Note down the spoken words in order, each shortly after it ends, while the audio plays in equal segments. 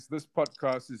This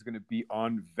podcast is going to be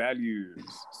on values.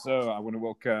 So I want to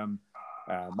welcome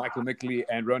Michael Mickley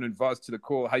and Ronan Vaz to the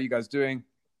call. How you guys doing?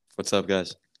 What's up,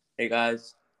 guys? Hey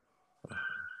guys.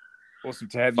 Awesome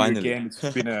to have you Finally. again.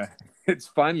 It's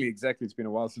finally exactly. It's been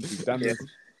a while since we've done this,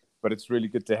 but it's really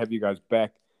good to have you guys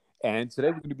back. And today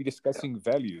we're going to be discussing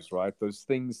values, right? Those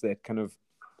things that kind of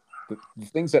the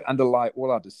things that underlie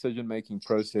all our decision-making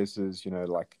processes. We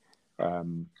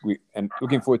and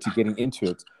looking forward to getting into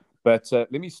it. But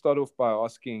let me start off by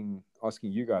asking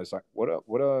you guys, like, what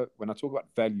are when I talk about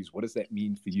values, what does that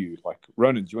mean for you? Like,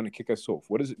 Ronan, do you want to kick us off?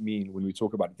 What does it mean when we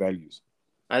talk about values?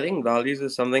 I think values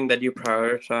is something that you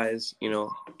prioritize,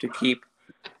 to keep.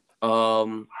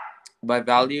 By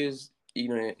values,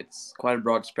 it's quite a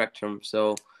broad spectrum.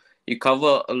 So you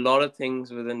cover a lot of things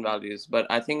within values, but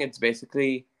I think it's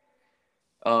basically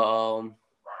um,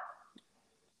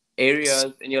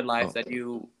 areas in your life that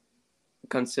you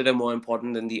consider more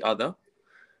important than the other.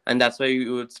 And that's why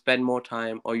you would spend more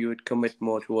time or you would commit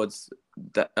more towards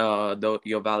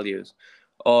your values.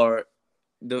 Or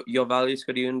your values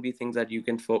could even be things that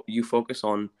you focus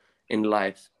on in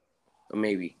life.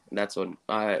 Maybe that's what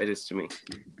it is to me.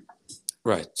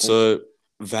 Right. So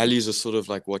values are sort of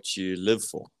like what you live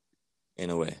for, in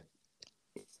a way.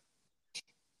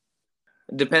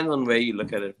 It depends on where you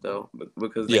look at it, though,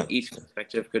 because each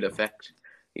perspective could affect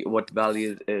what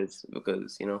values is.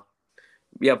 Because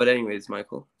yeah. But anyways,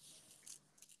 Michael.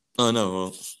 Oh no.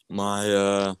 Well,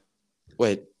 my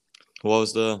wait. What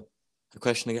was the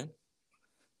question again?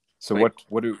 So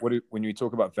when you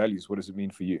talk about values, what does it mean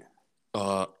for you?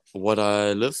 What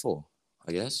I live for,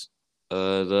 I guess.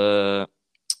 The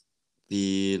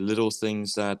little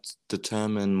things that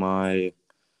determine my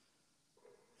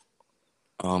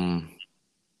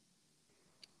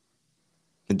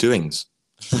doings.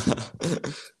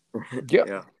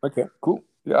 Yeah. Okay. Cool.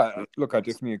 Yeah. Look, I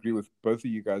definitely agree with both of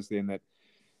you guys there in that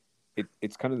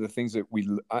it's kind of the things that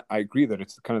I agree that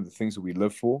it's kind of the things that we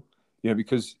live for.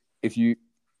 Because if you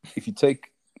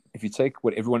take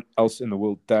what everyone else in the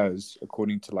world does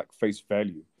according to like face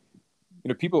value,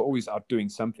 people are always out doing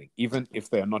something, even if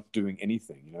they are not doing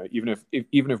anything.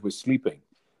 Even if we're sleeping,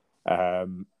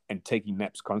 and taking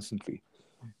naps constantly,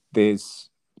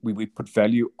 we put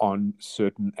value on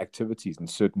certain activities and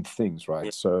certain things, right?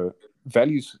 Yeah. So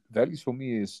values for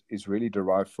me is really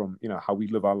derived from how we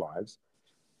live our lives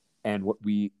and what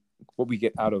we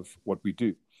get out of what we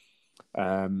do.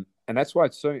 And that's why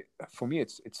for me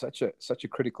it's such a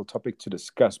critical topic to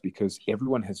discuss, because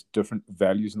everyone has different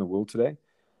values in the world today.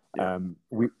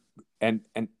 Would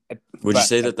you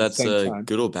say that that's a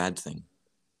good or bad thing?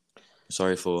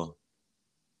 Sorry for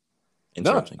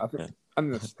interrupting. No,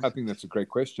 I think that's a great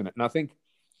question. And I think,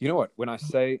 when I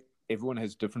say everyone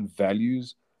has different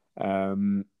values, I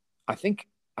think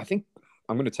I'm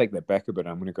going to take that back a bit.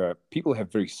 I'm going to go, people have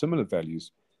very similar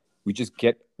values. We just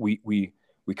we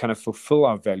kind of fulfill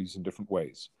our values in different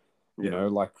ways.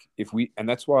 Like and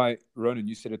that's why, Ronan,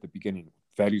 you said at the beginning,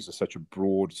 values are such a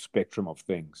broad spectrum of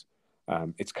things.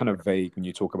 It's kind of vague when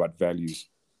you talk about values,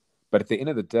 but at the end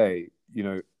of the day,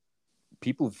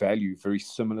 people value very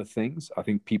similar things. I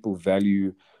think people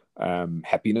value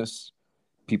happiness.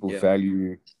 People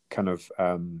value kind of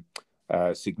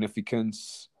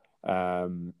significance.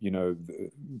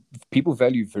 People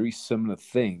value very similar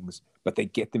things, but they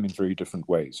get them in very different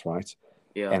ways, right?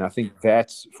 Yeah. And I think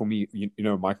that's, for me,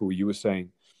 Michael, you were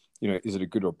saying, is it a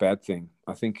good or bad thing?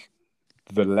 I think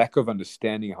the lack of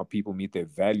understanding how people meet their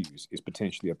values is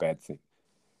potentially a bad thing,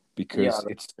 because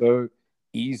it's so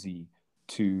easy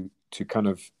to kind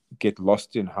of get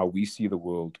lost in how we see the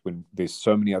world when there's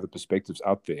so many other perspectives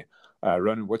out there.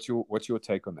 Ronan, what's your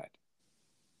take on that?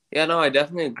 Yeah, no, I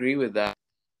definitely agree with that.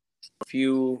 If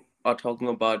you are talking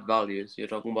about values, you're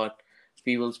talking about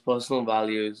people's personal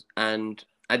values, and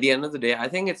at the end of the day, I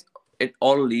think it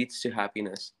all leads to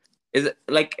happiness. Is it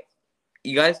like,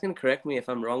 you guys can correct me if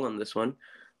I'm wrong on this one,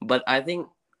 but I think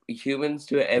humans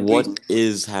do every. What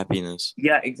is happiness?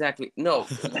 Yeah, exactly. No,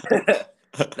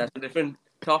 that's a different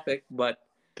topic. But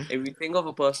if you think of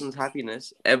a person's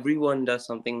happiness, everyone does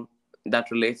something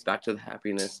that relates back to the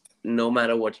happiness, no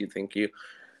matter what you think.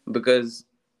 Because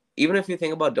even if you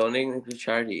think about donating to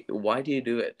charity, why do you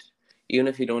do it? Even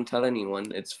if you don't tell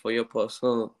anyone, it's for your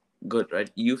personal good, right?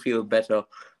 You feel better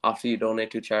after you donate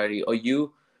to charity, or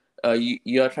you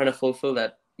are trying to fulfill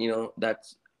that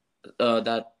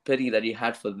that pity that you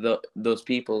had for those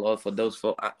people, or for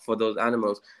those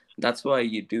animals. That's why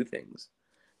you do things.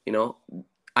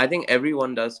 I think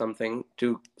everyone does something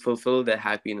to fulfill their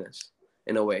happiness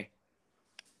in a way.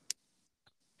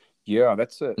 Yeah,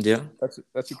 that's a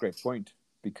great point,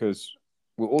 because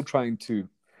we're all trying to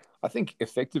I think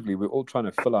effectively we're all trying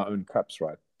to fill our own cups,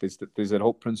 right? There's that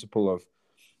whole principle of,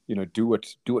 do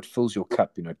what fills your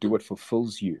cup, do what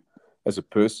fulfills you as a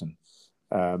person.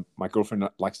 My girlfriend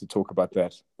likes to talk about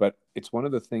that, but it's one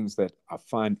of the things that I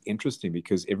find interesting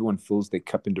because everyone fills their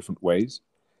cup in different ways.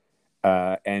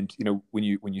 And when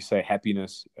you say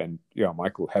happiness, and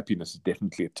Michael, happiness is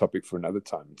definitely a topic for another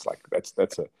time. It's like that's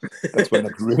one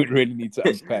that we really need to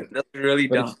unpack. That's really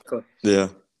dark. Yeah,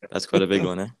 that's quite a big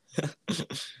one, eh?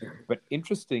 But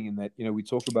interesting in that we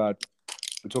talk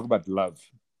about love,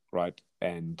 right?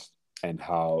 And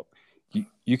how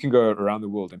you can go around the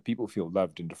world and people feel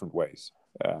loved in different ways.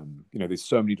 There's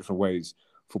so many different ways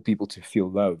for people to feel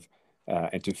love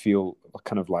and to feel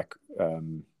kind of like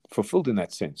fulfilled in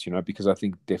that sense, because I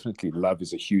think definitely love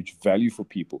is a huge value for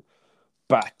people.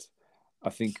 But I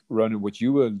think, Ronan, what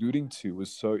you were alluding to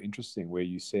was so interesting, where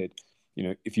you said,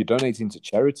 if you're donating to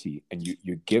charity and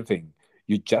you're giving,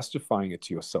 you're justifying it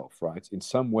to yourself, right? In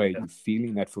some way, you're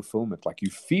feeling that fulfillment, like you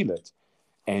feel it,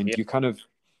 and you kind of,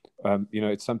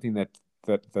 it's something that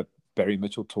Barry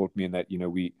Mitchell taught me, in that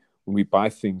when we buy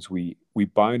things, we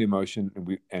buy an emotion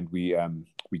and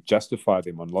we justify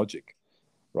them on logic,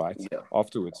 right?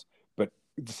 Afterwards. But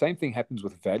the same thing happens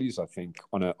with values. I think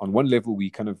on one level we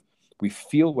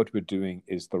feel what we're doing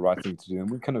is the right thing to do, and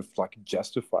we kind of like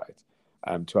justify it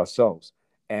to ourselves.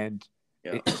 And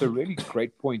it's a really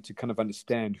great point to kind of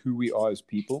understand who we are as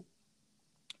people,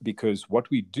 because what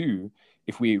we do,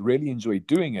 if we really enjoy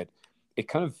doing it,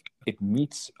 it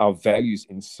meets our values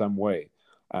in some way,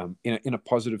 in a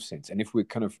positive sense. And if we're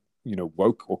kind of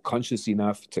woke or conscious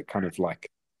enough to kind of like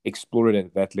explore it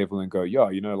at that level and go,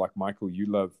 like Michael, you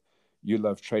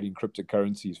love trading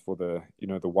cryptocurrencies for the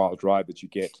the wild ride that you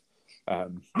get,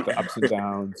 the ups and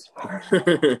downs,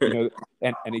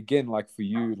 and again, like for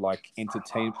you, like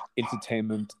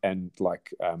entertainment and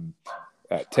like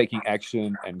taking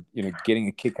action and getting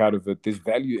a kick out of it. There's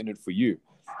value in it for you,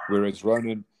 whereas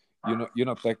Ronan, you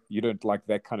don't like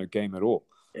that kind of game at all.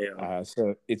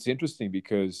 So it's interesting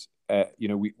because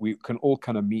we can all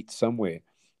kind of meet somewhere.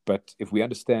 But if we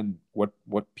understand what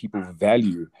people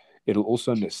value,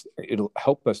 it'll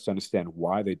help us to understand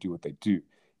why they do what they do,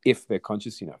 if they're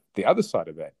conscious enough. The other side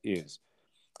of that is,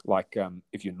 like,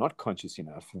 if you're not conscious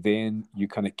enough, then you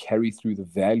kind of carry through the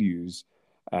values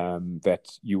that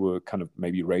you were kind of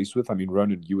maybe raised with. I mean,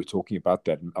 Ronan, you were talking about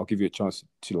that, and I'll give you a chance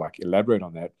to like elaborate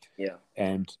on that. Yeah.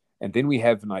 And then we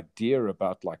have an idea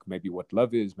about like maybe what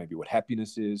love is, maybe what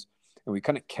happiness is, and we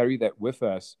kind of carry that with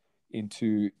us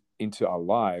into our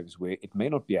lives, where it may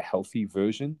not be a healthy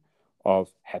version of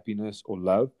happiness or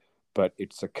love, but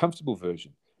it's a comfortable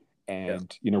version.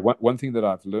 And one thing that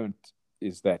I've learned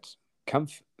is that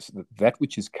that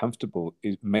which is comfortable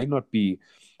may not be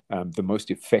the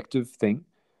most effective thing,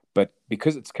 but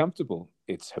because it's comfortable,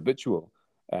 it's habitual,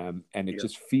 and it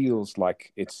just feels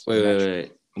like it's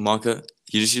wait, Marco,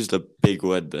 you just used a big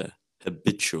word there,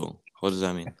 habitual. What does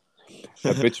that mean?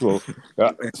 Habitual.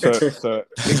 So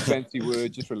big fancy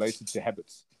word just related to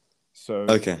habits. So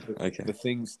okay. The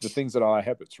things that are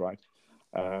habits, right?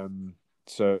 I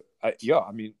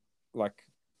mean, like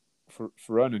for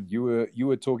Ronan, you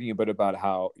were talking a bit about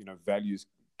how values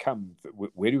come.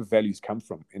 Where do values come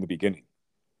from in the beginning?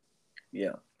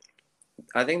 Yeah,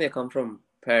 I think they come from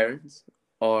parents,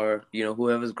 or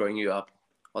whoever's growing you up,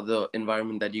 or the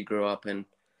environment that you grow up in.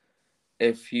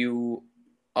 If you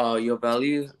your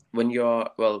values when you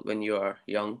are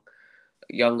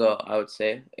younger, I would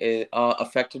say, are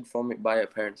affected by your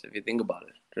parents, if you think about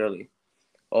it, really,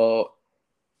 or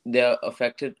they're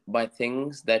affected by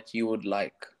things that you would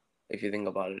like, if you think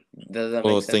about it. Does that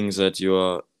make sense? Or things that you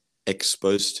are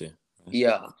exposed to.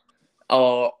 Yeah,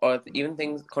 or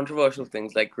even controversial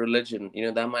things like religion.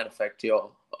 That might affect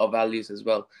your values as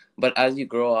well. But as you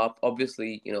grow up,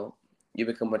 obviously, you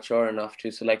become mature enough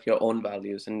to select your own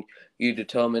values, and you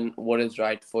determine what is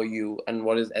right for you and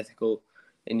what is ethical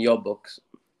in your books.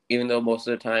 Even though most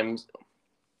of the times,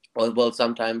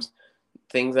 sometimes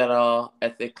things that are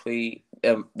ethically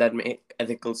that make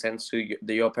ethical sense to you,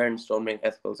 your parents don't make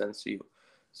ethical sense to you.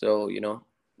 So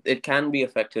it can be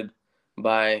affected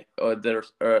by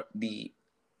the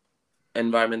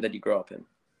environment that you grow up in.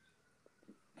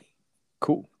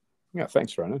 Cool. Yeah,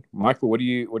 thanks, Ronan. Michael, what do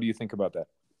you think about that?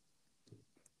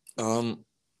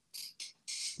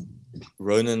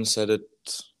 Ronan said it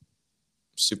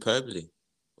superbly.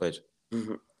 Wait,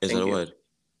 is that a word?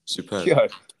 Superb. Yeah,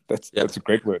 that's a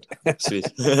great word.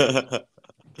 Sweet.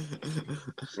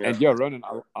 And Ronan,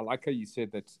 I like how you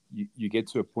said that you get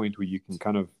to a point where you can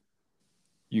kind of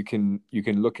you can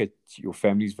look at your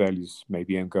family's values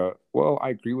maybe and go, well, I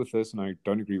agree with this and I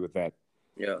don't agree with that.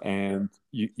 Yeah. And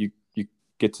you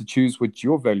get to choose what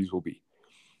your values will be.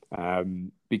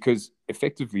 Because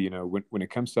effectively, when it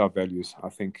comes to our values, I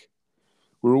think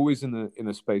we're always in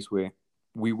a space where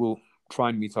we will try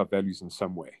and meet our values in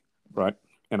some way, right?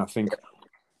 And I think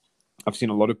I've seen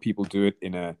a lot of people do it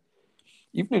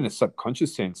even in a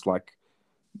subconscious sense, like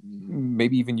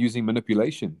maybe even using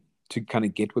manipulation to kind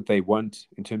of get what they want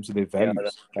in terms of their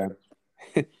values.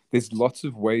 There's lots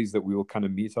of ways that we will kind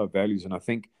of meet our values. And I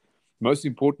think most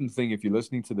important thing, if you're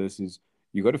listening to this, is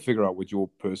you got to figure out what your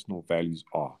personal values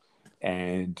are.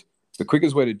 And the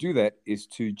quickest way to do that is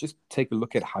to just take a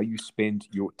look at how you spend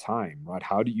your time, right?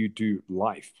 How do you do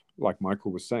life? Like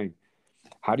Michael was saying,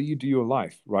 how do you do your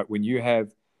life, right? When you have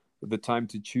the time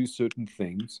to choose certain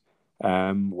things,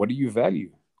 what do you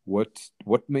value?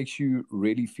 What makes you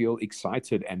really feel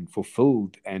excited and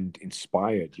fulfilled and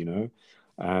inspired?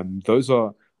 Those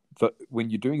are when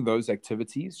you're doing those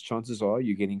activities, chances are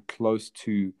you're getting close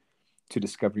to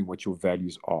discovering what your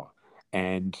values are.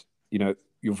 And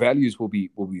your values will be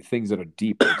things that are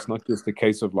deep. It's not just a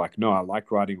case of like, no, I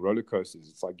like riding roller coasters.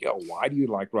 It's like, yo, why do you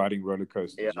like riding roller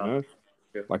coasters?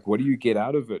 Like, what do you get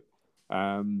out of it?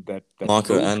 That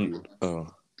Marco, and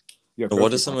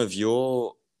what are some Marco. of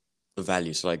your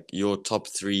values, like your top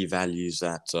 3 values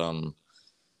that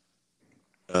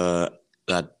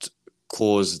that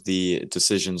cause the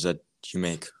decisions that you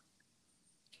make?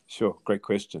 Sure, great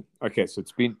question. Okay, so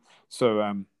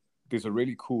there's a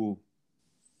really cool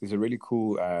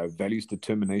values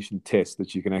determination test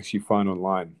that you can actually find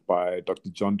online by Dr.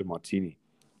 John DeMartini.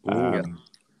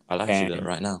 I'll actually do it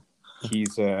right now.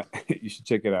 He's you should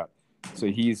check it out. So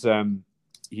he's a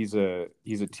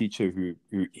teacher who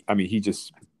I mean,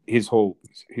 his whole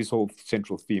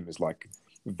central theme is like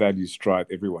values drive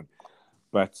everyone.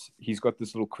 But he's got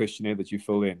this little questionnaire that you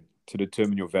fill in to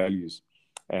determine your values.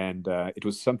 And it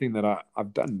was something that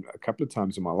I've done a couple of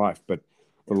times in my life. But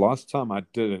the last time I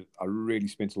did it, I really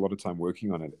spent a lot of time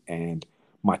working on it. And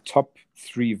my top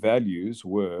 3 values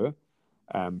were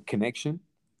connection,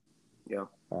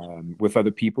 with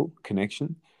other people,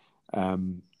 connection,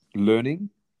 learning,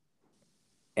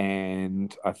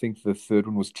 and I think the third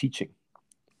one was teaching,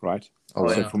 right?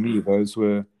 So for me, those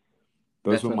were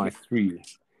my 3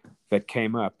 that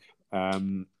came up,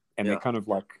 and they're kind of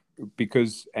like,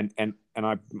 because and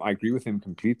I agree with him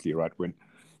completely, right? When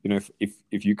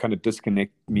if you kind of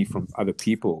disconnect me from other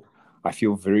people, I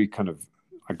feel very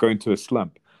I go into a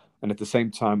slump. And at the same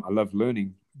time, I love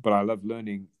learning, but I love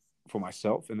learning for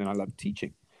myself, and then I love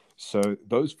teaching. So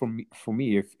those for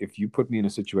me, if you put me in a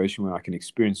situation where I can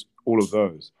experience all of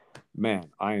those, man,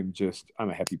 I'm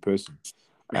a happy person.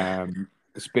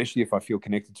 Especially if I feel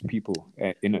connected to people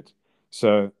in it.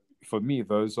 So for me,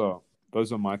 those are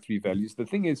my 3 values.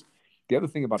 The other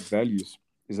thing about values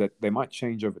is that they might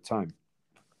change over time.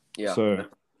 So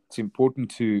it's important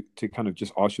to kind of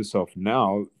just ask yourself,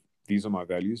 now these are my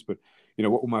values, but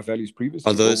what were my values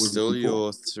previously? Are those still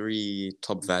your 3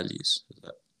 top values?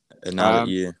 Now that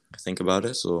you think about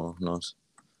it, or not?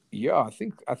 Yeah, I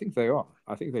think they are.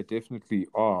 I think they definitely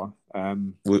are.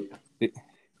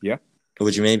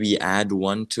 Would you maybe add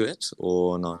one to it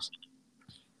or not?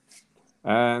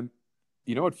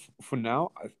 You know what? For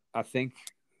now, I think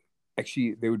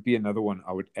actually there would be another one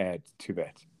I would add to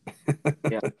that.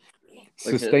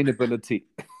 Sustainability.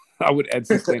 I would add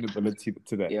sustainability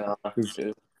to that. Yeah.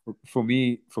 For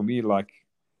me, like,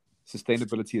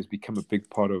 sustainability has become a big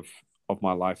part of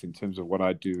my life in terms of what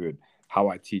I do and how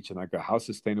I teach. And I go, how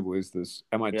sustainable is this?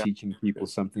 Am I teaching people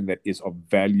something that is of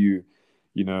value?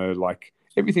 Like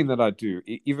everything that I do,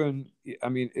 even, I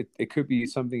mean, it could be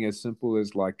something as simple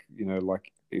as like,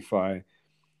 like if I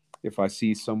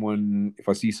see someone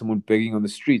begging on the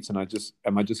streets, and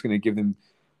am I just going to give them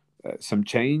some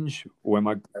change, or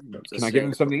can I give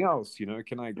them something else?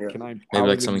 Can I maybe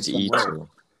like something to eat?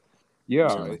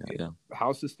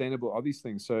 How sustainable are these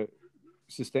things? So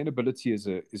sustainability is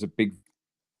a big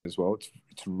as well.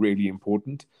 It's really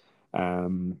important.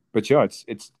 But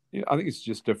it's I think it's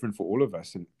just different for all of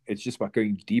us, and it's just about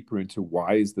going deeper into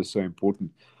why is this so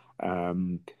important.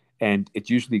 And it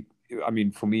usually, I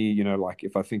mean, for me, like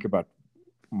if I think about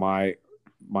my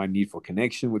need for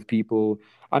connection with people,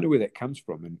 I know where that comes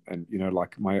from, and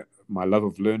like my love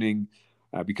of learning,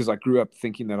 because I grew up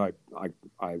thinking that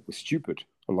I was stupid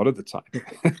a lot of the time.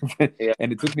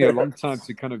 And it took me a long time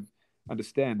to kind of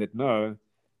understand that no,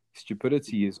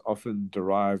 stupidity is often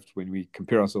derived when we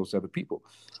compare ourselves to other people.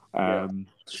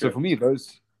 So for me,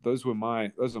 those are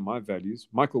my values.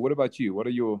 Michael, what about you? What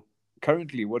are your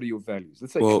values?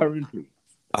 Let's say currently.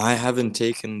 I haven't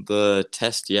taken the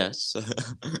test yet.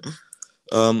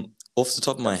 Off the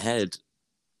top of my head,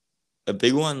 a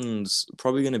big one's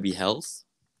probably going to be health.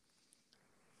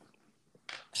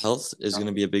 health is going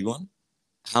to be a big one.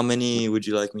 How many would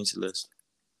you like me to list?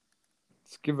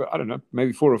 Let's give it, I don't know,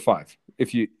 maybe 4 or 5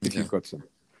 if you've got some.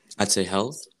 I'd say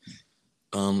health.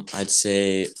 I'd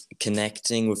say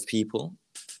connecting with people.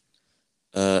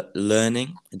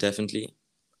 Learning, definitely.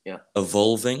 Yeah.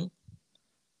 Evolving.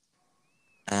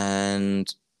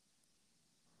 And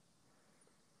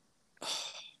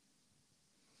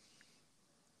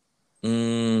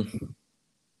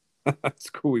That's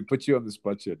cool. We put you on the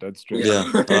spot here. Don't stress. Yeah.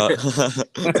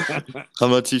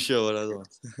 I'm not too sure what I want.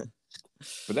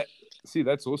 But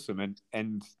that's awesome.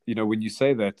 And you know, when you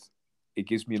say that, it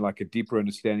gives me like a deeper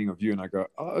understanding of you. And I go,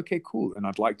 oh, okay, cool. And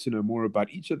I'd like to know more about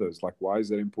each of those. Like, why is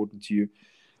that important to you?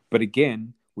 But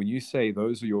again, when you say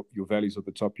those are your values at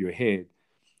the top of your head,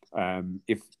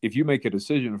 if you make a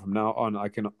decision from now on, I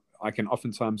can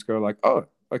oftentimes go like, oh,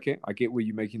 okay, I get where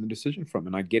you're making the decision from,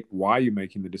 and I get why you're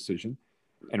making the decision,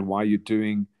 and why you're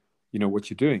doing, you know, what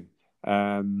you're doing.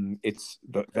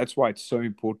 That's why it's so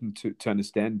important to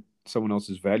understand someone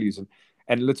else's values,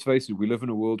 and let's face it, we live in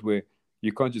a world where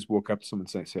you can't just walk up to someone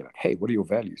and say like, hey, what are your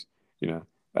values? You know,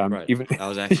 right. Even I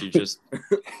was actually just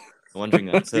wondering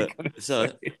that.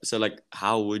 So like,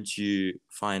 how would you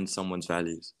find someone's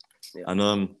values? Yeah. I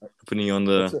know I'm putting you on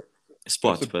the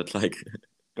spot, but like,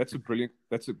 that's a brilliant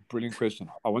question.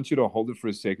 I want you to hold it for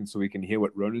a second so we can hear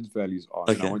what Ronan's values are.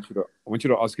 Okay. And I want you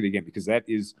to ask it again, because that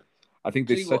is, I think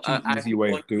there's such an easy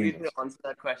way of doing it. I want you to answer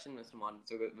that question, Mr. Mon,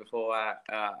 so before I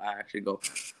actually go.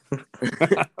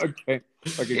 Okay,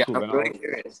 yeah, cool. I'm really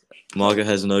curious. Margo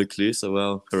has no clue, so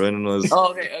while Ronan was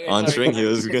answering, he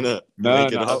was gonna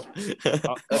make it up.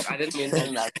 I didn't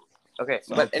mean that. Okay,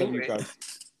 so but anyway, guys,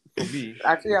 for me,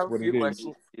 actually, I have a few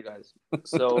questions for you guys.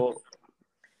 So,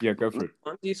 yeah, go for it.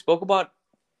 You spoke about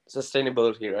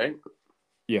sustainability, right?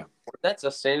 Yeah. Was that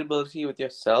sustainability with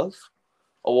yourself,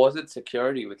 or was it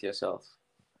security with yourself?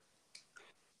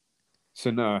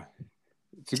 So no,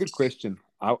 it's a good question.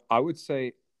 I would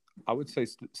say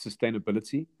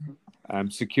sustainability.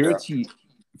 Security,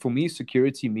 for me,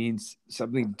 security means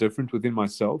something different within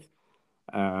myself.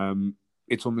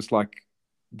 It's almost like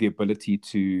the ability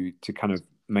to kind of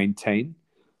maintain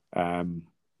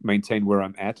where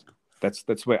I'm at.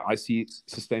 That's where I see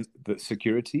the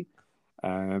security.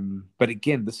 But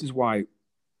again, this is why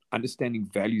understanding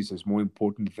values is more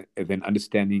important than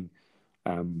understanding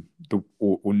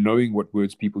or knowing what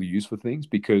words people use for things,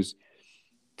 because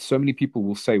so many people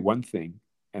will say one thing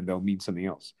and they'll mean something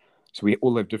else. So we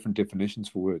all have different definitions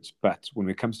for words. But when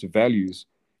it comes to values,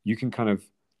 you can kind of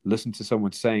listen to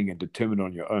someone saying and determine it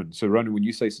on your own. So Ronan, when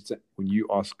you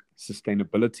ask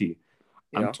sustainability,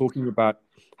 I'm talking about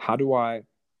how do I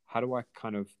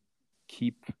kind of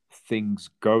keep things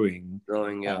going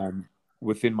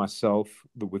within myself,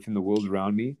 within the world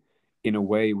around me, in a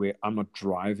way where I'm not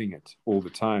driving it all the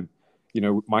time. You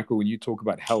know, Michael, when you talk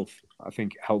about health, I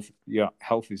think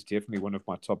health is definitely one of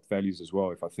my top values as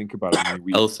well. If I think about it,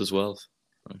 health as well.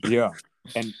 Yeah,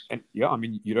 and yeah, I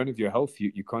mean, you don't have your health,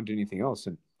 you can't do anything else.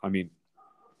 And I mean,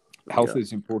 health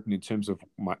is important in terms of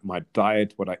my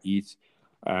diet, what I eat,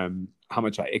 how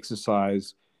much I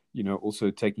exercise. You know,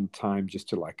 also taking time just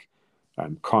to like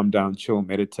calm down, chill,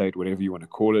 meditate, whatever you want to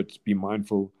call it, be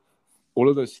mindful. All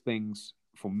of those things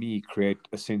for me create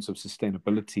a sense of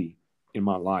sustainability in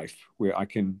my life, where I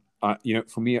can, you know,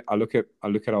 for me, I look at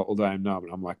how old I am now, and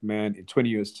I'm like, man, in 20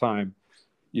 years time,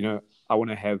 you know, I want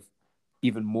to have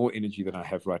even more energy than I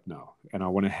have right now. And I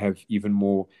want to have even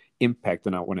more impact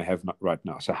than I want to have right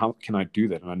now. So how can I do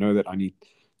that? And I know that I need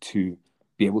to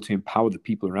be able to empower the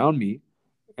people around me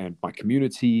and my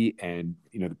community and,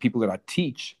 you know, the people that I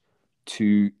teach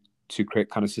to create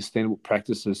kind of sustainable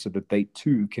practices so that they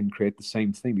too can create the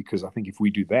same thing. Because I think if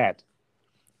we do that,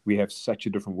 we have such a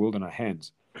different world in our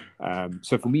hands.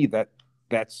 So for me,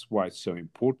 that's why it's so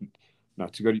important. Now,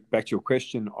 to go back to your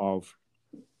question of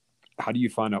how do you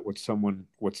find out what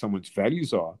someone's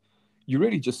values are, you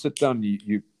really just sit down,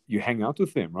 you hang out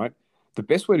with them, right? The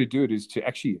best way to do it is to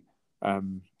actually, I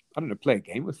don't know, play a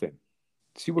game with them.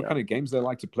 See what kind of games they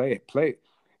like to play.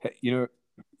 You know,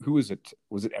 who was it?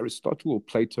 Was it Aristotle or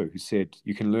Plato who said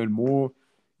you can learn more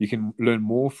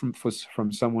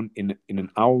from someone in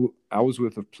an hour's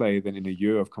worth of play than in a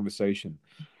year of conversation.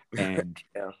 And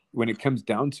when it comes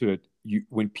down to it,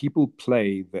 when people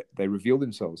play, that they reveal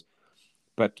themselves,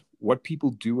 but what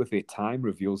people do with their time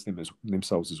reveals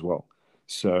themselves as well.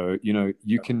 So, you know,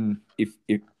 you can, if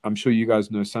I'm sure you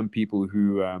guys know some people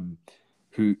who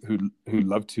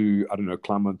love to, I don't know,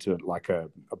 climb onto like a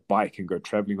bike and go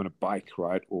traveling on a bike,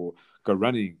 right? Or go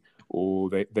running, or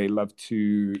they love to,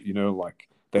 you know, like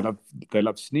they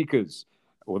love sneakers.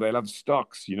 or they love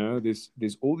stocks. You know, there's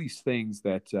all these things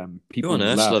that Who people on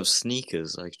earth love. loves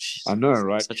sneakers? Like, jeez, I know,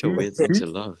 right? such a weird thing to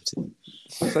love. Dude.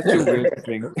 Such a weird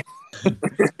thing.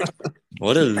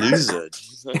 What a loser.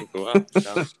 Just like, wow.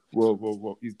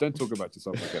 Whoa. You don't talk about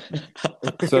yourself like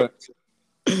that. So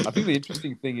I think the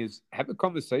interesting thing is have a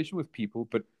conversation with people,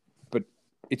 but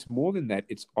it's more than that.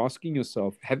 It's asking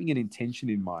yourself, having an intention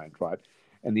in mind, right?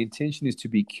 And the intention is to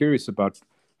be curious about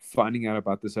finding out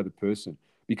about this other person,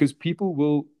 because people,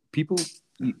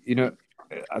 you know,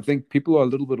 I think people are a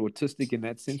little bit autistic in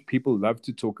that sense. People love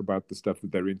to talk about the stuff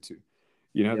that they're into.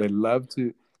 You know, Yep. they love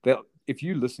to. They'll if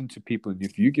you listen to people and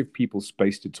if you give people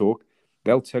space to talk,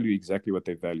 they'll tell you exactly what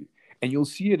they value, and you'll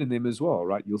see it in them as well,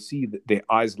 right? You'll see that their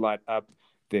eyes light up.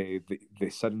 They're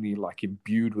suddenly like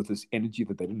imbued with this energy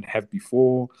that they didn't have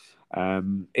before.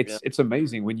 It's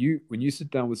amazing when you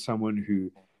sit down with someone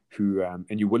who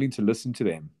and you're willing to listen to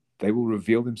them. They will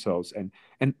reveal themselves, and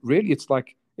really it's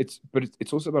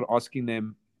also about asking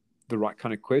them the right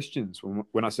kind of questions.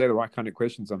 When I say the right kind of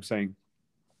questions, I'm saying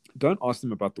don't ask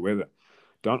them about the weather.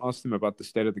 Don't ask them about the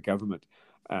state of the government.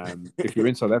 If you're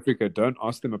in South Africa, don't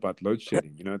ask them about load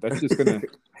shedding. You know, that's just gonna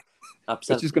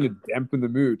dampen the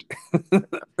mood.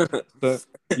 So,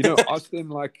 you know, ask them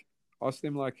like,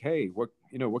 hey, what?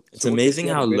 It's so what gets amazing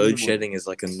you out how of bed in the load morning? shedding is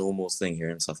like a normal thing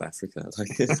here in South Africa. Like,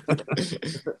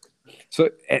 So,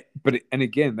 and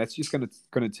again, that's just going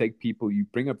to take people. You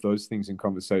bring up those things in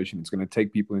conversation. It's going to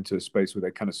take people into a space where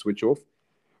they kind of switch off.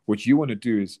 What you want to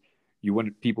do is you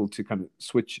want people to kind of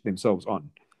switch themselves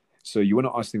on. So you want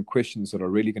to ask them questions that are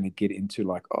really going to get into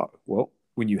like, oh, well,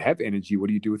 when you have energy, what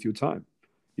do you do with your time?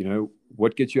 You know,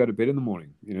 what gets you out of bed in the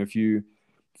morning? You know, if you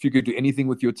could do anything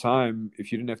with your time,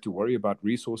 if you didn't have to worry about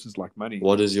resources like money.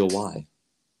 what is your why?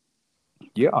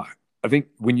 Yeah, I think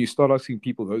when you start asking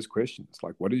people those questions,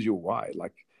 like, what is your why?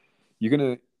 Like, you're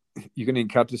gonna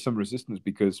encounter some resistance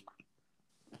because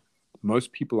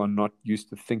most people are not used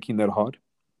to thinking that hard.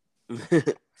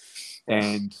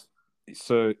 And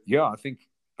so, yeah, I think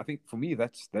for me,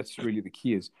 that's really the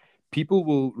key is people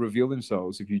will reveal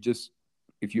themselves if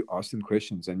you ask them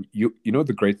questions. And you know,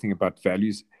 the great thing about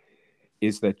values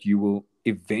is that you will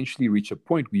eventually reach a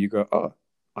point where you go, oh,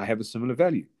 I have a similar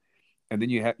value. And then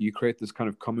you create this kind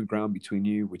of common ground between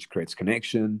you, which creates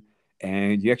connection.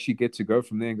 And you actually get to go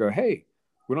from there and go, hey,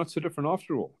 we're not so different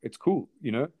after all. It's cool,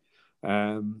 you know.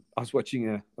 I was watching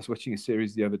a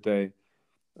series the other day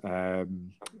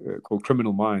called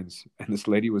Criminal Minds, and this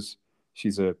lady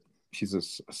she's a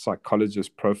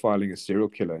psychologist profiling a serial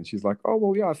killer, and she's like, oh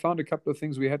well, yeah, I found a couple of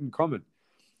things we had in common,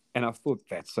 and I thought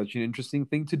that's such an interesting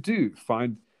thing to do.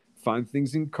 Find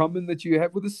things in common that you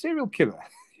have with a serial killer.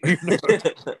 You know?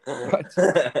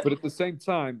 But at the same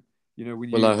time, you know,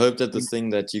 Well, I hope that the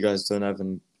thing that you guys don't have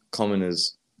in common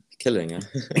is killing.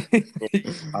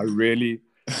 I really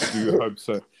do hope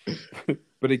so.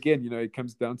 But again, you know, it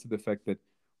comes down to the fact that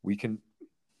we can,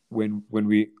 when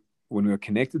we are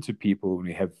connected to people, when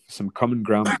we have some common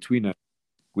ground between us,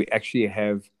 we actually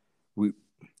have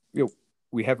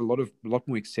we have a lot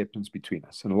more acceptance between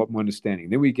us and a lot more understanding.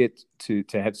 And then we get to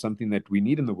have something that we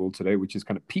need in the world today, which is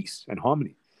kind of peace and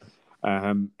harmony.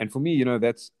 And for me, you know,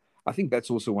 I think that's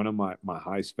also one of my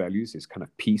highest values is kind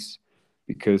of peace,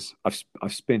 because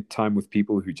I've spent time with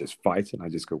people who just fight, and I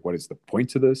just go, what is the point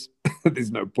to this?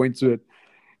 There's no point to it.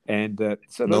 And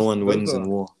so no one wins in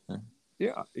war.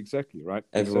 Yeah, exactly, right.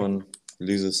 Everyone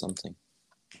loses something.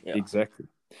 Yeah. Exactly.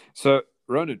 So,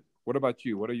 Ronan, what about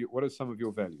you? What are some of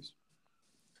your values?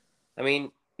 I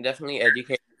mean, definitely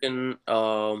education.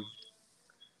 I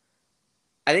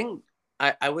think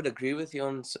I would agree with you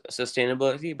on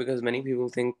sustainability, because many people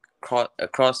think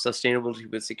across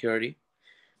sustainability with security.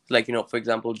 Like, you know, for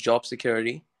example, job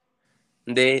security.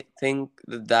 They think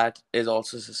that is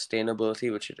also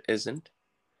sustainability, which it isn't.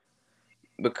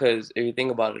 Because if you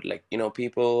think about it, like, you know,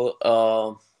 people,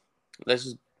 let's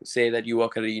just say that you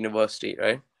work at a university,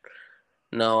 right?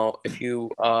 Now, if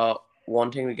you are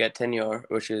wanting to get tenure,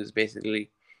 which is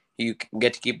basically you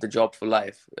get to keep the job for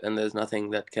life, and there's nothing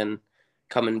that can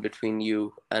come in between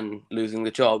you and losing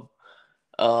the job.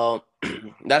 Uh,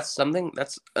 that's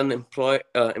an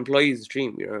employee's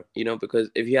dream, you know, because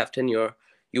if you have tenure,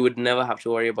 you would never have to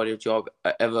worry about your job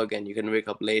ever again. You can wake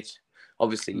up late.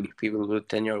 Obviously, people with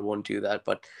tenure won't do that,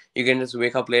 but you can just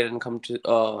wake up late and come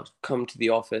to the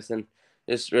office and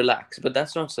just relax. But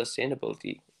that's not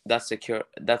sustainability. That's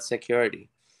security.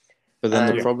 But then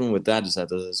And the problem with that is that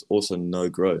there's also no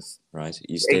growth, right?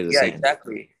 You stay the same.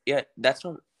 exactly. Yeah, that's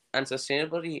not. And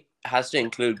sustainability has to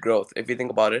include growth. If you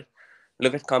think about it,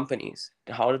 look at companies.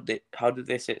 How did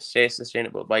they stay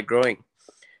sustainable? By growing.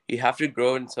 You have to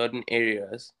grow in certain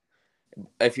areas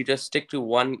If you just stick to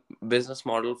one business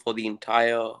model for the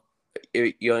entire,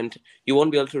 you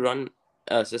won't be able to run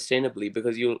sustainably,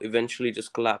 because you'll eventually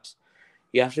just collapse.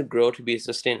 You have to grow to be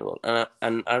sustainable, and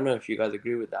I don't know if you guys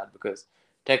agree with that, because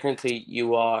technically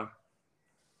you are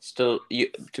still,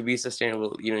 to be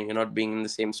sustainable, you're not being in the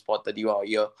same spot that you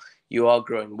are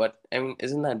growing. But I mean,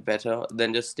 isn't that better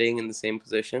than just staying in the same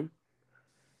position,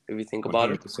 if you think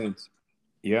about it? 100%.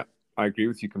 Yeah, I agree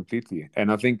with you completely.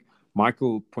 And I think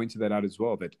Michael pointed that out as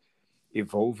well, that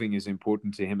evolving is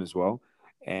important to him as well.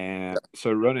 And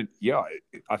so Ronan, yeah,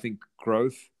 I think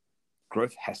growth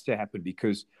has to happen,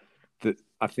 because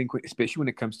I think especially when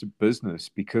it comes to business,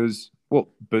 because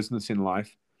business in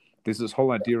life, there's this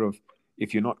whole idea of,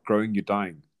 if you're not growing, you're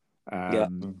dying. Yeah.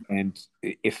 And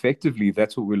effectively,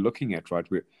 that's what we're looking at, right?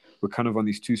 We're kind of on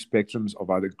these two spectrums of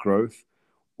either growth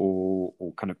or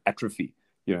kind of atrophy.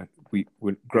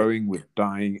 We're growing, we're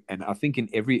dying. And I think in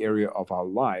every area of our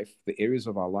life, the areas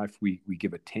of our life we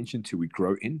give attention to, we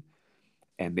grow in.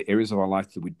 And the areas of our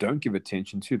life that we don't give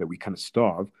attention to, that we kind of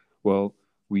starve, well,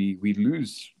 we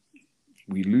lose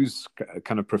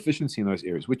kind of proficiency in those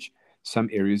areas, which some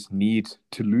areas need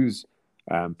to lose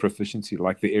proficiency,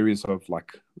 like the areas of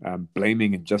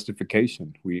blaming and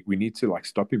justification. We need to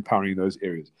stop empowering those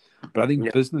areas. But I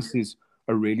think business is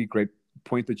a really great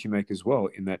point that you make as well,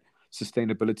 in that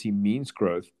sustainability means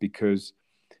growth, because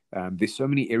there's so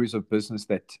many areas of business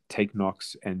that take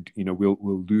knocks, and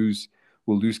we'll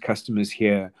lose customers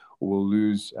here, or we'll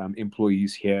lose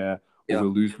employees here, or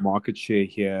we'll lose market share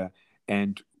here.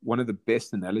 And one of the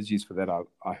best analogies for that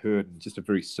I heard, and just a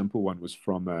very simple one, was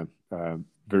from a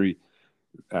very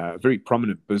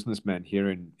prominent businessman here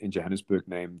in Johannesburg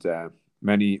named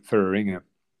Manny Ferraringer.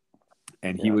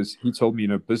 And he told me,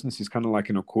 business is kind of like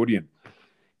an accordion.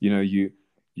 You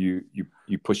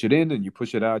push it in and you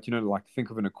push it out.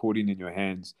 Think of an accordion in your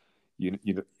hands.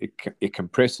 It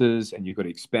compresses, and you've got to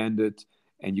expand it,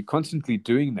 and you're constantly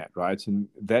doing that, right? And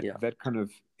that kind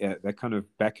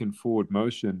of back and forward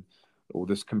motion, or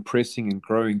this compressing and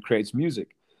growing, creates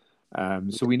music.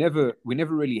 So we never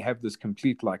really have this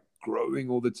complete growing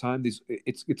all the time.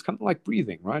 It's kind of like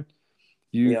breathing, right?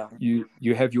 You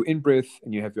have your in breath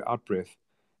and you have your out breath,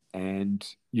 and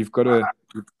you've got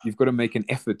to make an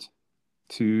effort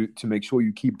to make sure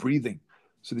you keep breathing,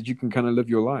 so that you can kind of live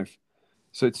your life.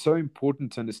 So it's so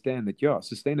important to understand that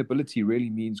sustainability really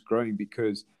means growing,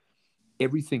 because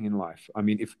everything in life, I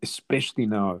mean, especially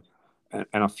now,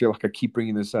 and I feel like I keep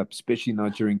bringing this up, especially now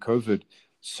during COVID,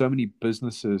 so many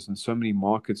businesses and so many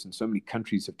markets and so many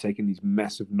countries have taken these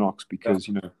massive knocks, because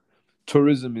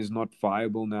tourism is not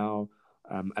viable now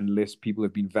unless people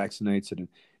have been vaccinated. And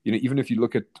even if you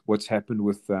look at what's happened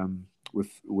with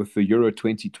the Euro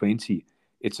 2020,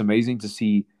 it's amazing to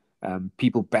see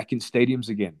people back in stadiums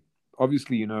again.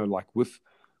 Obviously,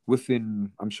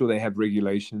 within, I'm sure they have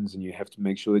regulations, and you have to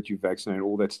make sure that you vaccinate,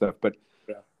 all that stuff. But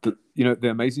the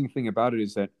amazing thing about it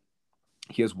is that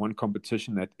here's one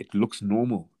competition that it looks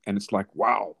normal, and it's like,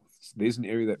 wow, there's an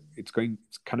area that it's kind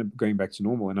of going back to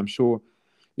normal. And I'm sure,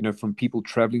 from people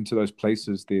traveling to those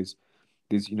places,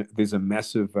 there's a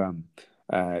massive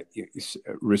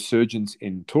resurgence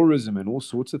in tourism and all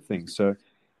sorts of things. So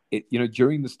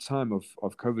during this time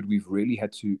of COVID, we've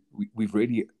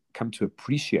really come to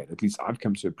appreciate, at least I've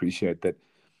come to appreciate, that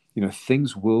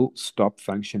things will stop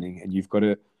functioning, and you've got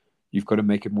to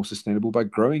make it more sustainable by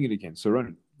growing it again. So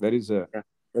Ronan, that is a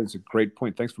great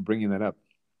point. Thanks for bringing that up.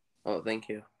 Oh, thank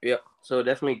you. Yeah, so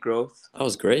definitely growth. That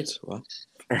was great. Wow.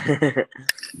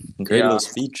 Great little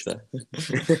speech there.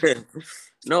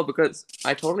 No, because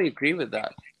I totally agree with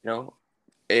that.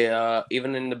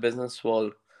 Even in the business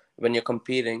world, when you're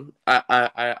competing,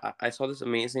 I saw this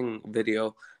amazing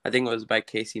video. I think it was by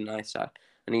Casey Neistat,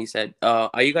 and he said,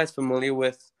 "Are you guys familiar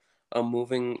with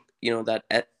moving,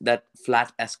 that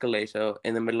flat escalator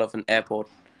in the middle of an airport,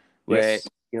 where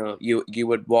you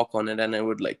would walk on it and it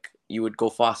would you would go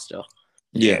faster?"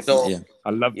 Yes. So, I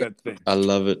love that thing. I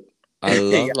love it. I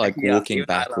love walking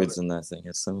backwards in that thing.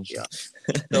 It's so much. Yeah.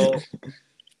 So,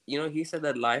 he said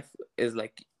that life is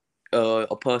like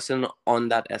a person on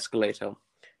that escalator,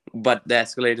 but the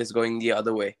escalator is going the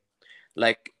other way.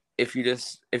 Like if you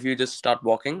just start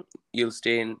walking, you'll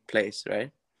stay in place,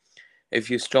 right? If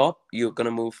you stop, you're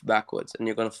gonna move backwards and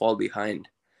you're gonna fall behind.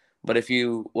 But if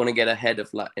you want to get ahead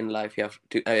in life, you have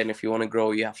to, and if you want to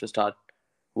grow, you have to start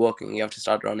working. You have to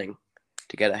start running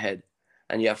to get ahead,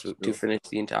 and you have to finish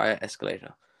the entire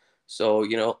escalator. So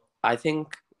I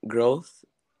think growth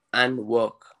and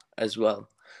work as well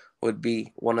would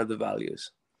be one of the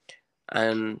values.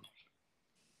 And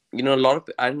a lot of,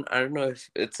 I don't know if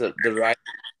it's the right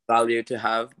value to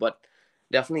have, but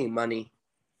definitely money.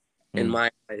 in Mm.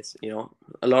 my eyes.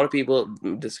 A lot of people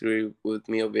disagree with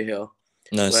me over here.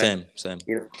 No, Where, same.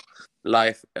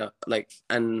 life,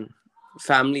 and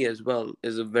family as well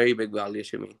is a very big value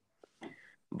to me.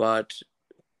 But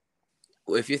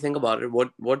if you think about it,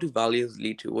 what do values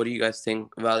lead to? What do you guys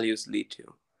think values lead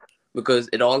to? Because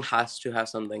it all has to have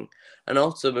something. And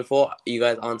also, before you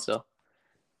guys answer,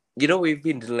 we've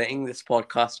been delaying this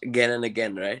podcast again and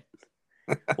again, right?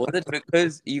 Was it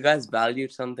because you guys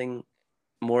valued something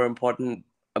more important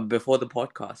before the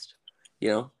podcast?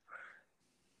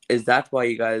 Is that why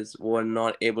you guys were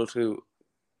not able to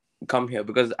come here?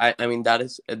 Because I mean,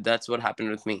 that's what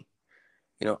happened with me.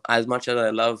 As much as I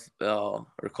love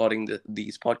recording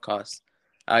these podcasts,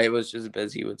 I was just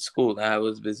busy with school. I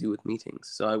was busy with meetings,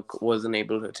 so I wasn't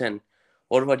able to attend.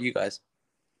 What about you guys?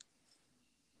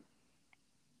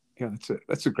 Yeah,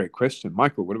 that's a great question,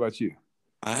 Michael. What about you?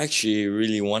 I actually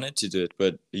really wanted to do it,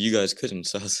 but you guys couldn't,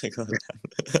 so I was like, oh,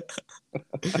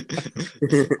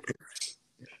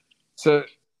 So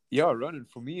yeah, Ronan,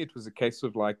 for me it was a case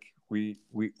of like we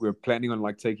were planning on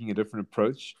like taking a different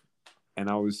approach, and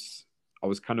I was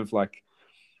kind of like,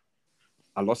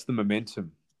 I lost the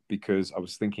momentum because I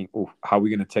was thinking, oh, how are we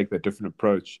going to take that different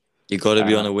approach? you got to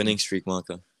be on a winning streak,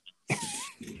 Marco.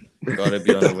 You got to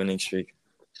be on a winning streak.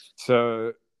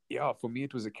 So yeah, for me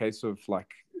it was a case of like,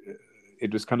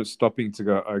 it was kind of stopping to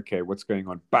go, okay, what's going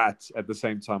on? But at the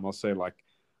same time, I'll say like,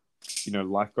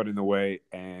 life got in the way,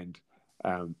 and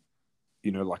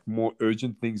like more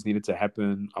urgent things needed to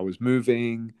happen. I was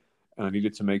moving, and I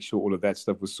needed to make sure all of that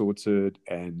stuff was sorted.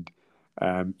 And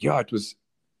it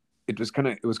was kind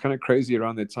of crazy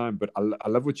around that time. But I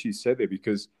love what you said there,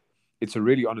 because it's a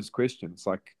really honest question. It's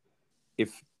like,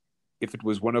 if it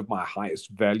was one of my highest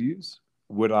values,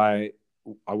 I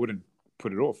wouldn't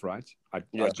put it off, right? I'd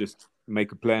just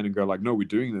make a plan and go like, no, we're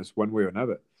doing this one way or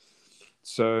another.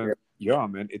 So yeah,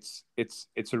 man, it's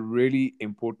a really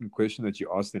important question that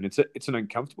you asked, and it's an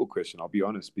uncomfortable question, I'll be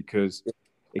honest, because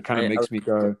it kind of makes me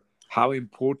go, how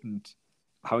important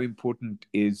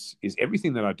is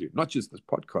everything that I do, not just this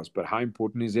podcast, but how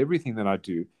important is everything that I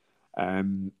do,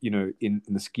 in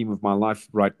the scheme of my life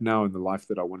right now, in the life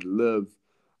that I want to live,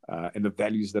 and the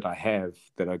values that I have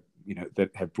that that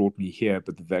have brought me here,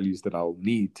 but the values that I'll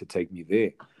need to take me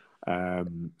there.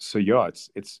 So yeah,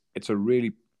 it's a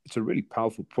really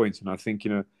powerful point, and I think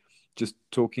just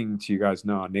talking to you guys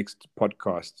now, our next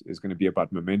podcast is going to be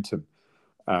about momentum,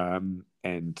 and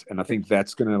I think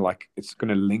that's going to it's going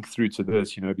to link through to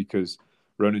this, because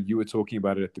Ronan, you were talking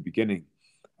about it at the beginning,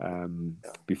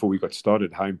 before we got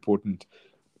started, how important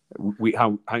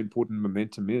how important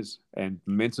momentum is, and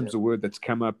momentum's a word that's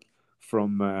come up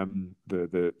from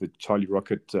the Charlie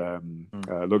Rocket,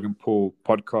 Logan Paul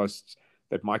podcasts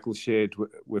that Michael shared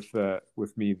with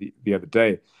me the other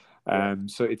day.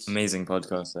 So it's amazing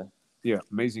podcast. Yeah,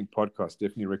 amazing podcast.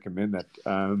 Definitely recommend that.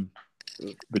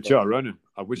 But yeah, Ronan,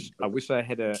 I wish I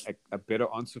had a better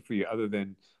answer for you other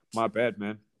than, my bad,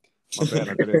 man. My bad.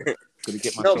 I gotta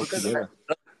get myself together.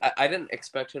 I didn't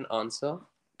expect an answer,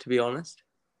 to be honest.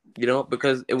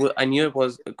 Because I knew it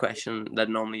was a question that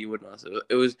normally you wouldn't answer.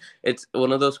 It's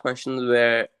one of those questions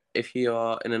where if you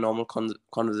are in a normal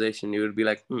conversation, you would be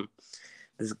like,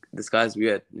 this guy's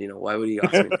weird. Why would he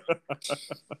ask me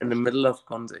in the middle of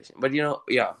conversation? But yeah,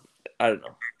 I don't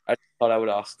know. I thought I would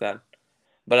ask that,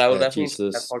 but I will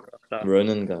definitely. This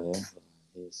Ronan guy,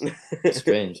 he's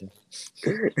strange.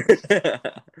 I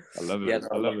love it. Yeah,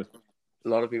 I love it. A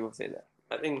lot of people say that.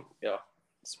 I think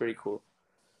it's pretty cool.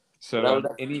 So,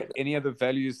 any other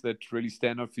values that really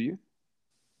stand out for you?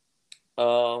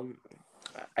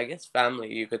 I guess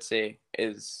family, you could say,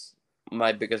 is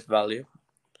my biggest value.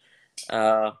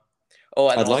 I'd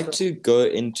like to go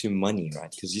into money,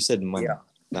 right? Because you said money.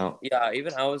 Now,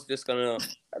 even I was just gonna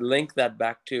link that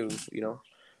back to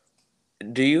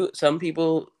some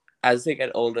people, as they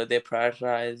get older, they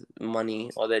prioritize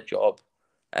money or their job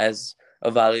as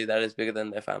a value that is bigger than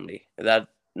their family.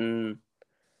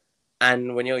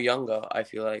 And when you're younger, I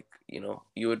feel like,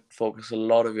 you would focus a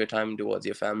lot of your time towards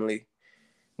your family.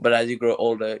 But as you grow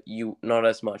older, you not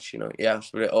as much, you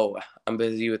have to be, I'm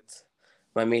busy with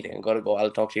my meeting. I gotta go. I'll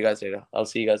talk to you guys later. I'll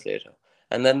see you guys later.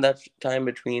 And then that time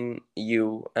between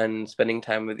you and spending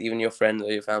time with even your friends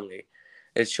or your family,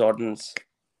 it shortens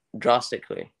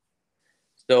drastically.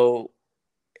 So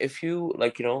if you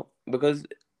because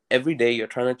every day you're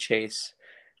trying to chase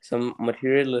some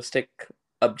materialistic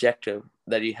objective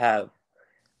that you have,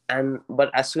 but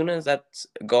as soon as that's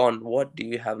gone, what do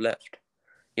you have left?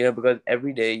 Because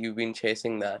every day you've been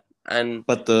chasing that,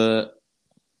 but the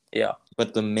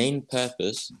main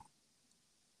purpose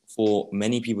for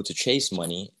many people to chase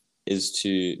money is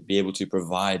to be able to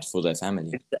provide for their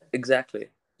family. Exactly.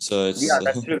 So it's Yeah,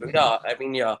 that's true. Yeah, I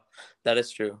mean, yeah, that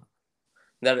is true.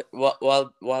 That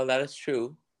while that is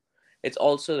true, it's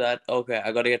also that okay,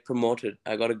 I got to get promoted.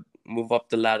 I got to move up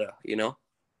the ladder.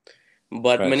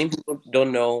 But right. many people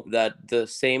don't know that the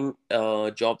same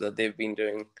job that they've been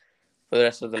doing for the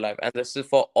rest of their life, and this is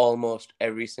for almost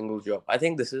every single job. I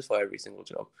think this is for every single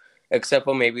job, except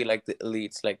for maybe like the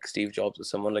elites, like Steve Jobs or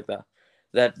someone like that.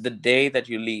 That the day that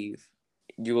you leave,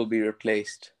 you will be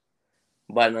replaced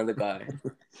by another guy.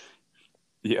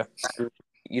 Yeah.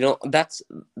 That's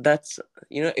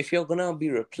if you're gonna be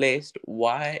replaced,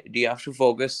 why do you have to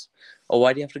focus, or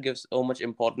why do you have to give so much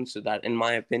importance to that? In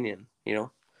my opinion.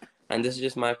 And this is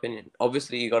just my opinion.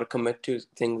 Obviously, you got to commit to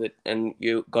things and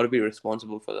you got to be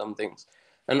responsible for some things.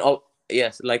 And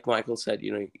yes, like Michael said,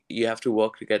 you have to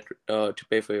work to get to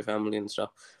pay for your family and stuff.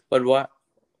 But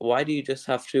why do you just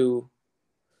have to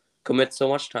commit so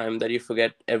much time that you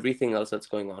forget everything else that's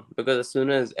going on? Because as soon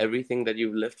as everything that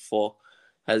you've lived for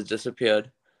has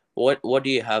disappeared, what do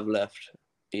you have left?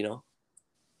 You know?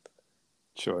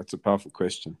 Sure, it's a powerful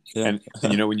question. Yeah.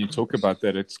 And when you talk about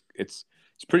that, it's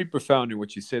pretty profound in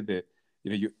what you said there.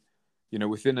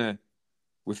 Within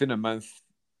a month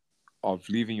of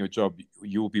leaving your job,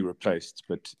 you will be replaced,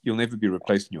 but you'll never be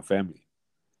replaced in your family.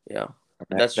 Yeah,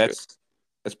 That's true.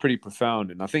 That's pretty profound.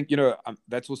 And I think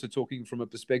that's also talking from a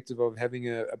perspective of having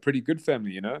a pretty good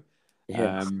family.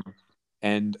 Yeah.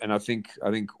 And I think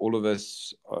all of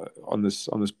us on this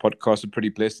podcast are pretty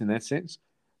blessed in that sense.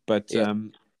 But Yeah.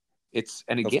 and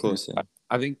Of again, course, yeah.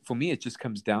 I think for me it just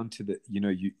comes down to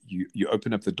you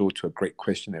open up the door to a great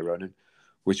question there, Ronan,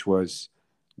 which was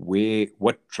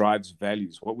what drives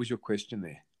values. What was your question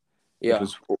there? Yeah. It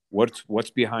was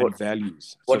what's behind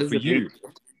values. What So does for it you, lead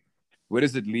to? where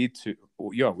does it lead to?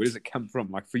 Yeah, where does it come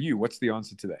from? Like for you, what's the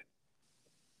answer to that?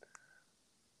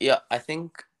 Yeah, I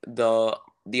think the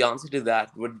answer to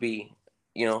that would be,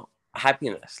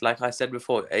 happiness. Like I said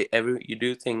before, you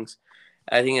do things.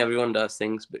 I think everyone does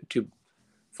things to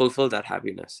fulfill that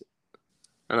happiness,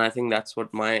 and I think that's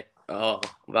what my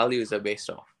values are based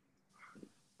off.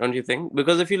 Don't you think?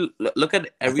 Because if you look at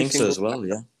I every think so single as well,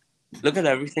 yeah. look at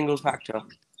every single factor.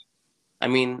 I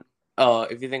mean,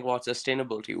 if you think about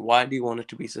sustainability, why do you want it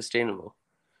to be sustainable?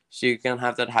 So you can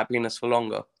have that happiness for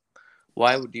longer.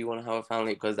 Why would you want to have a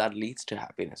family? Because that leads to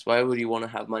happiness. Why would you want to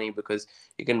have money? Because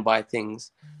you can buy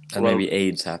things. And Well, maybe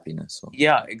aids happiness. Or...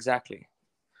 yeah, exactly.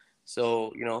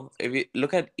 So, if you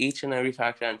look at each and every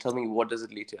factor and tell me what does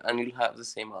it lead to, and you'll have the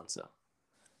same answer.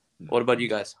 What about you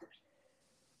guys?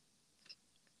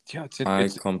 Yeah, it's I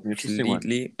an interesting one.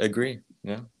 completely agree.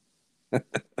 Yeah.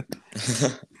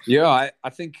 Yeah, I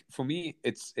think for me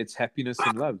it's happiness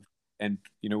and love. And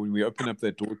when we open up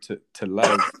that door to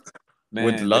love, Would man,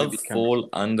 then it love becomes fall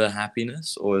under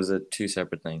happiness, or is it two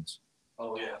separate things?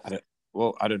 Oh yeah.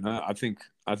 I don't know. I think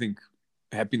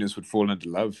happiness would fall under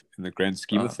love in the grand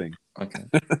scheme of things. Okay.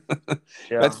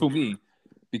 Yeah. That's for me.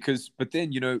 But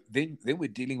then then we're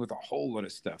dealing with a whole lot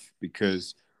of stuff,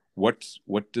 because what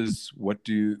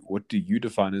do you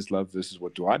define as love versus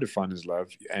what do I define as love?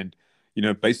 And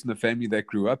based on the family that I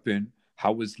grew up in,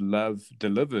 how was love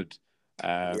delivered?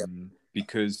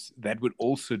 Because that would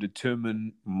also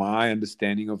determine my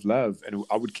understanding of love, and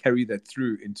I would carry that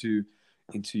through into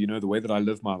the way that I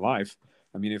live my life.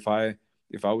 I mean, if I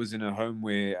was in a home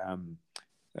where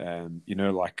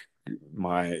like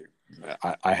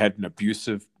I had an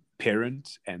abusive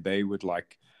parent, and they would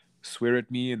like swear at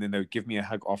me, and then they would give me a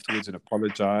hug afterwards and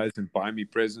apologize and buy me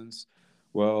presents,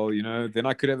 well, then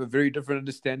I could have a very different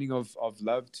understanding of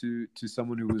love to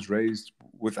someone who was raised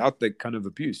without that kind of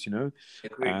abuse.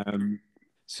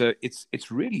 So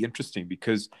it's really interesting,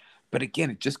 but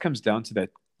again, it just comes down to that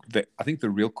I think the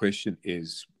real question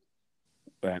is,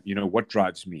 what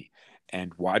drives me,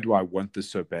 and why do I want this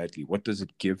so badly? What does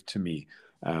it give to me?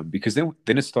 Because then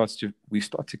we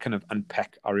start to kind of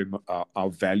unpack our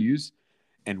values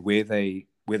and where they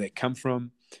come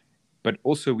from, but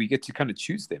also we get to kind of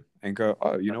choose them and go,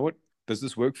 oh, you know what? Does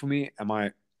this work for me? Am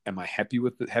I happy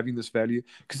with having this value?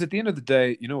 Because at the end of the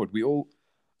day,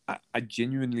 I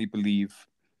genuinely believe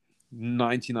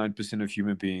 99% of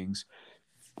human beings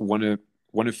want to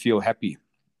feel happy.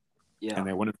 Yeah. And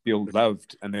they want to feel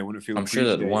loved, and they want to feel I'm sure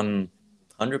that appreciated.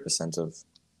 100% of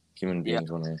human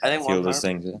beings want I to think feel those 100%.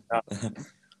 things. Yeah.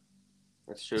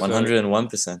 That's true.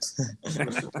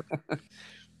 101%.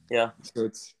 Yeah. So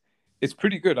it's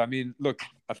pretty good. I mean, look,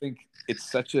 I think it's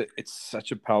such a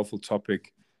powerful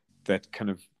topic that kind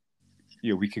of,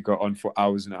 we could go on for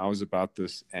hours and hours about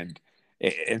this, and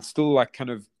still like kind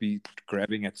of be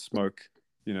grabbing at smoke,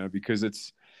 because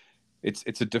it's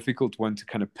a difficult one to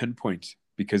kind of pinpoint.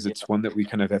 because it's one that we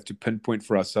kind of have to pinpoint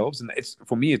for ourselves. And it's,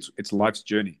 for me, it's life's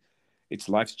journey. It's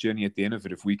life's journey at the end of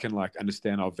it. If we can like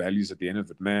understand our values at the end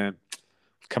of it, man,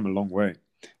 we've come a long way.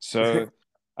 So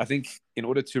I think in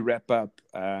order to wrap up,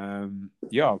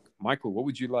 yeah, Michael, what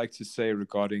would you like to say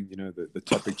regarding, you know, the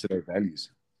topic today,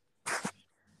 values?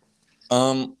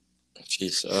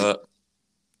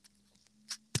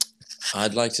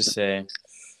 I'd like to say,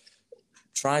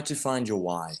 try to find your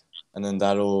why, and then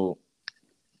that'll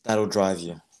drive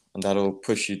you, and that'll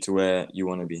push you to where you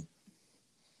want to be.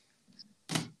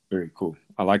 Very cool.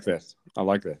 I like that. I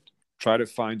like that. Try to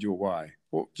find your why.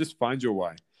 Well, just find your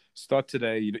why. Start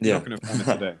today. You're not going to find it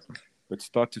today, but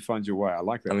start to find your why. I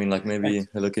like that. I mean, like maybe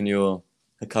look in your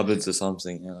cupboards or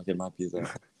something. Yeah, like it might be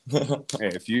there.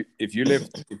 Hey, if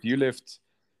you left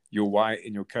your why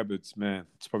in your cupboards, man,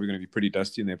 it's probably going to be pretty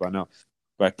dusty in there by now.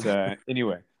 But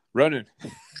anyway, Ronan,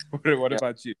 what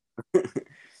about you?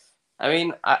 I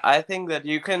mean, I think that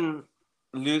you can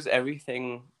lose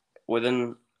everything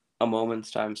within a moment's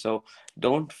time. So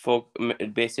don't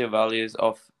base your values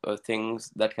off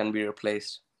things that can be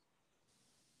replaced.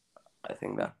 I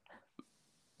think that.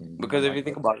 Because if you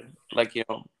think about it, like, you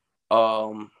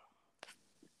know,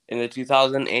 in the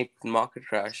 2008 market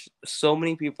crash, so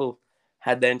many people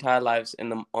had their entire lives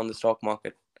on the stock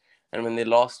market. And when they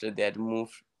lost it, they had to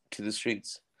move to the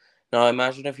streets. Now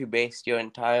imagine if you based your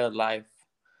entire life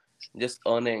just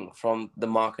earning from the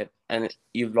market and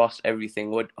you've lost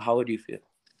everything. How would you feel?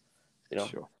 You know?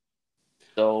 Sure.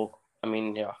 So, I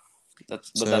mean, yeah.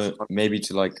 That's maybe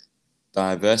to like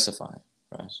diversify,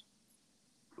 right?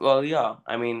 Well, yeah.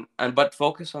 I mean, but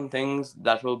focus on things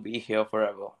that will be here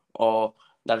forever, or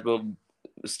that will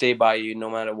stay by you no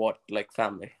matter what, like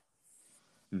family.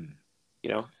 You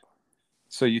know?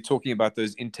 So you're talking about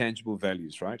those intangible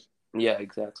values, right? Yeah,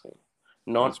 exactly.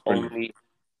 Not only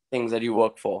things that you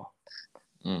work for.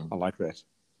 I like that.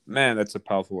 Man, that's a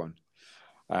powerful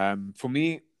one. For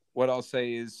me, what I'll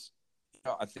say is,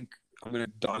 I think I'm going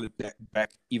to dial it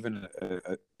back even,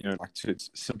 like to its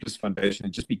simplest foundation,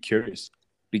 and just be curious.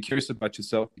 Be curious about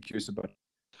yourself. Be curious about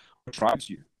what drives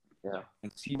you. Yeah.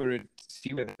 And see where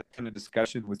that kind of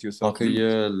discussion with yourself. Okay,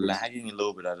 you're lagging a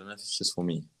little bit. I don't know if it's just for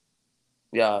me.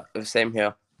 Yeah, same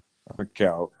here. Okay,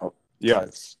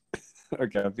 it's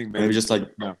okay. I think maybe just like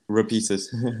repeat it.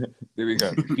 There we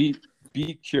go.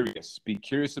 Be curious. Be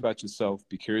curious about yourself.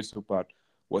 Be curious about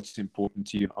what's important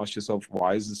to you. Ask yourself,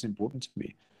 why is this important to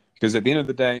me? Because at the end of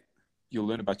the day, you'll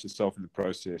learn about yourself in the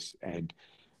process, and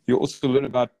you'll also learn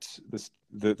about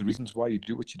the reasons why you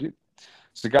do what you do.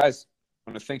 So, guys,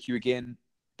 I want to thank you again.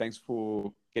 Thanks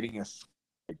for getting us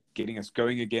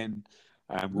going again.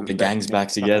 The gang's back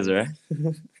together.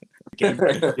 Gang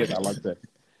back together. I like that.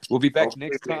 We'll be back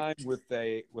next time with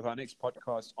our next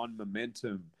podcast on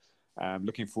momentum.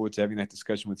 Looking forward to having that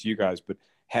discussion with you guys. But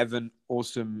have an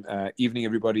awesome evening,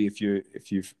 everybody. If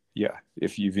you've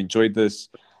enjoyed this,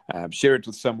 share it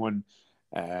with someone.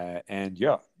 And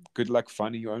good luck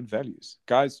finding your own values,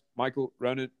 guys. Michael,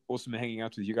 Ronan, awesome hanging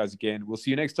out with you guys again. We'll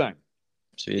see you next time.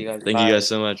 Thank you guys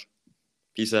so much.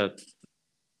 Peace out.